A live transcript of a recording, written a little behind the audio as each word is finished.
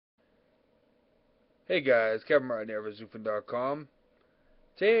Hey guys, Kevin right here with XUFN.com.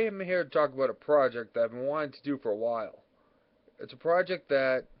 Today I'm here to talk about a project that I've been wanting to do for a while. It's a project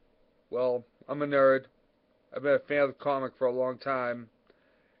that, well, I'm a nerd. I've been a fan of the comic for a long time,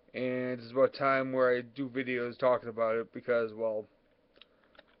 and it's about time where I do videos talking about it because, well,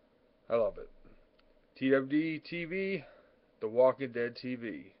 I love it. TWD TV, The Walking Dead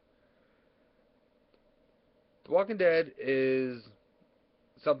TV. The Walking Dead is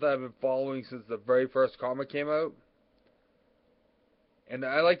something I've been following since the very first comic came out. And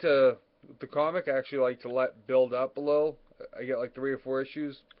I like to, with the comic, I actually like to let build up a little. I get like 3 or 4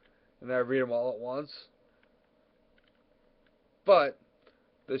 issues, and then I read them all at once. But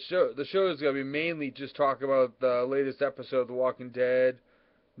the show is gonna be mainly just talk about the latest episode of The Walking Dead,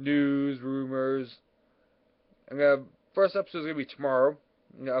 news, rumors. First episode is gonna be tomorrow.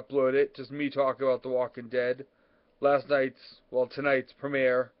 I'm gonna upload it, just me talking about The Walking Dead. Tonight's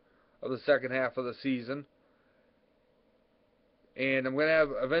premiere of the second half of the season. And I'm going to have,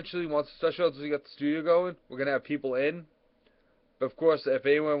 eventually, especially once we get the studio going, we're going to have people in. But of course, if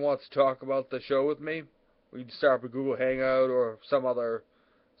anyone wants to talk about the show with me, we can start up a Google Hangout or some other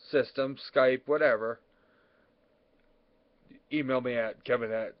system, Skype, whatever. Email me at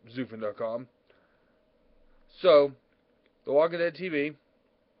kevin@xufn.com. So, The Walking Dead TV.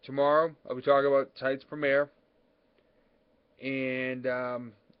 Tomorrow, I'll be talking about tonight's premiere. And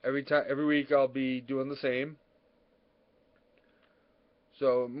every week I'll be doing the same.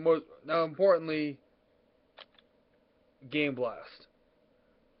 So, now importantly, Game Blast.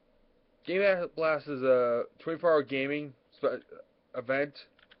 Game Blast is a 24-hour gaming event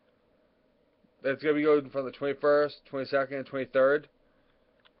that's going to be going from the 21st, 22nd, and 23rd.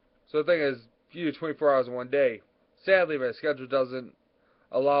 So the thing is, you do 24 hours in one day. Sadly, my schedule doesn't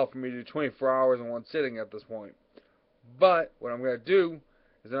allow for me to do 24 hours in one sitting at this point. But what I'm going to do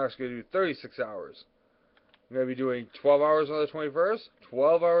is I'm actually going to do 36 hours. I'm going to be doing 12 hours on the 21st,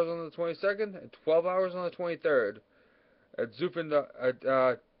 12 hours on the 22nd, and 12 hours on the 23rd at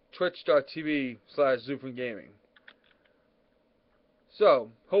twitch.tv/XUFN Gaming.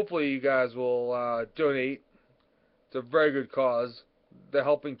 So, hopefully you guys will donate. It's a very good cause. They're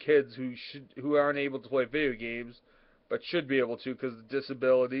helping kids who aren't able to play video games, but should be able to because of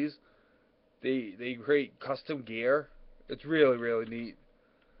disabilities. They create custom gear. It's really, really neat.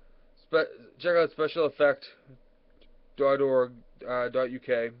 Check out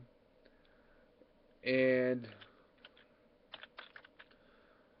specialeffect.org.uk. And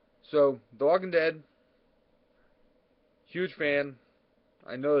so, The Walking Dead, huge fan.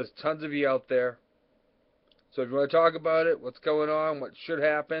 I know there's tons of you out there. So if you want to talk about it, what's going on, what should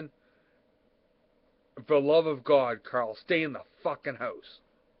happen, for the love of God, Carl, stay in the fucking house.